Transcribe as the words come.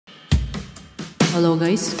Hello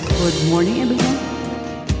guys, good morning everyone.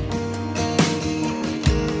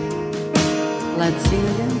 Let's sing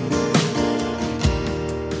again.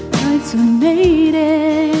 Nights we made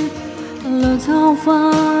it. Look how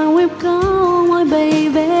far we've come, my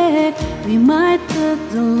baby. We might take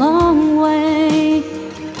the long way.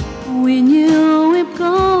 We knew we'd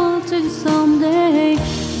go to someday.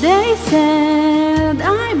 They said,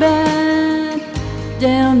 I bet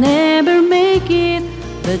they'll never make it.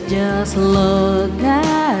 But just look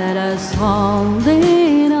at us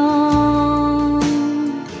holding on.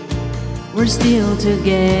 We're still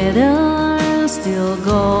together, still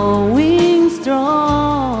going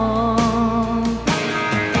strong.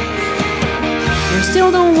 You're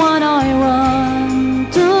still the one I run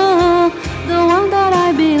to, the one that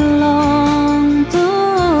I belong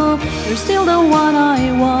to. You're still the one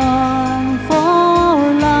I want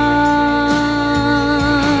for life.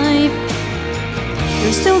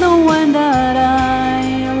 You're still the one that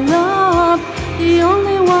I love, the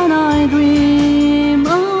only one I dream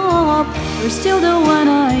of. You're still the one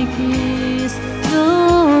I kiss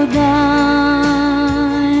goodnight.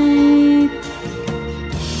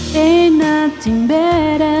 Ain't nothing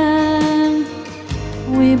better.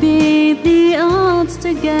 We beat the odds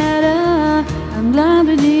together. I'm glad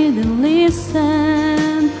we didn't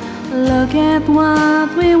listen. Look at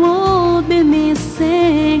what we would be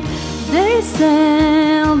missing. They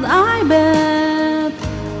said, I bet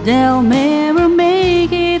they'll never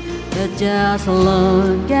make it. But just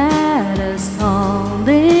look at us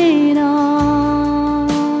holding on.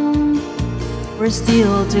 We're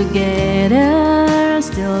still together,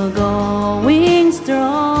 still going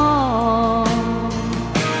strong.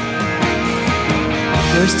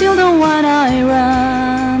 You're still the one I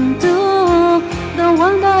run to, the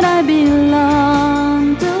one that I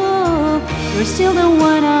belong to. You're still the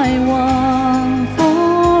one I want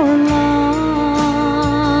for life.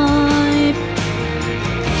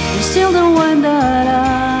 You're still the one that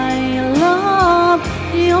I love,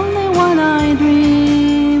 the only one I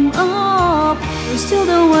dream of. You're still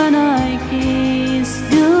the one I kiss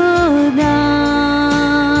goodnight.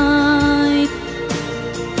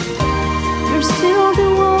 You're still the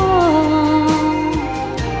one.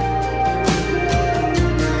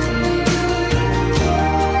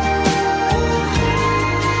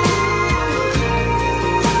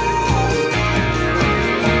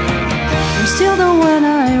 You're still the one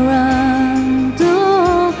I run to,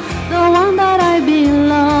 the one that I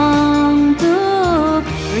belong to.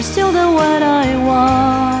 You're still the one I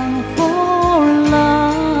want for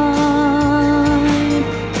life.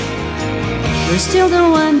 You're still the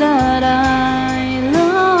one that I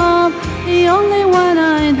love, the only one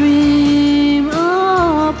I dream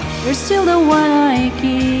of. You're still the one I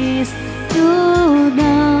kiss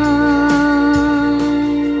goodnight.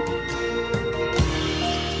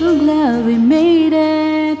 So glad we made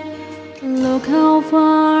it. Look how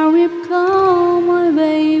far we've come, my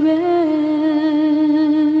baby.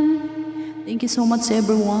 Thank you so much,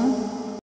 everyone.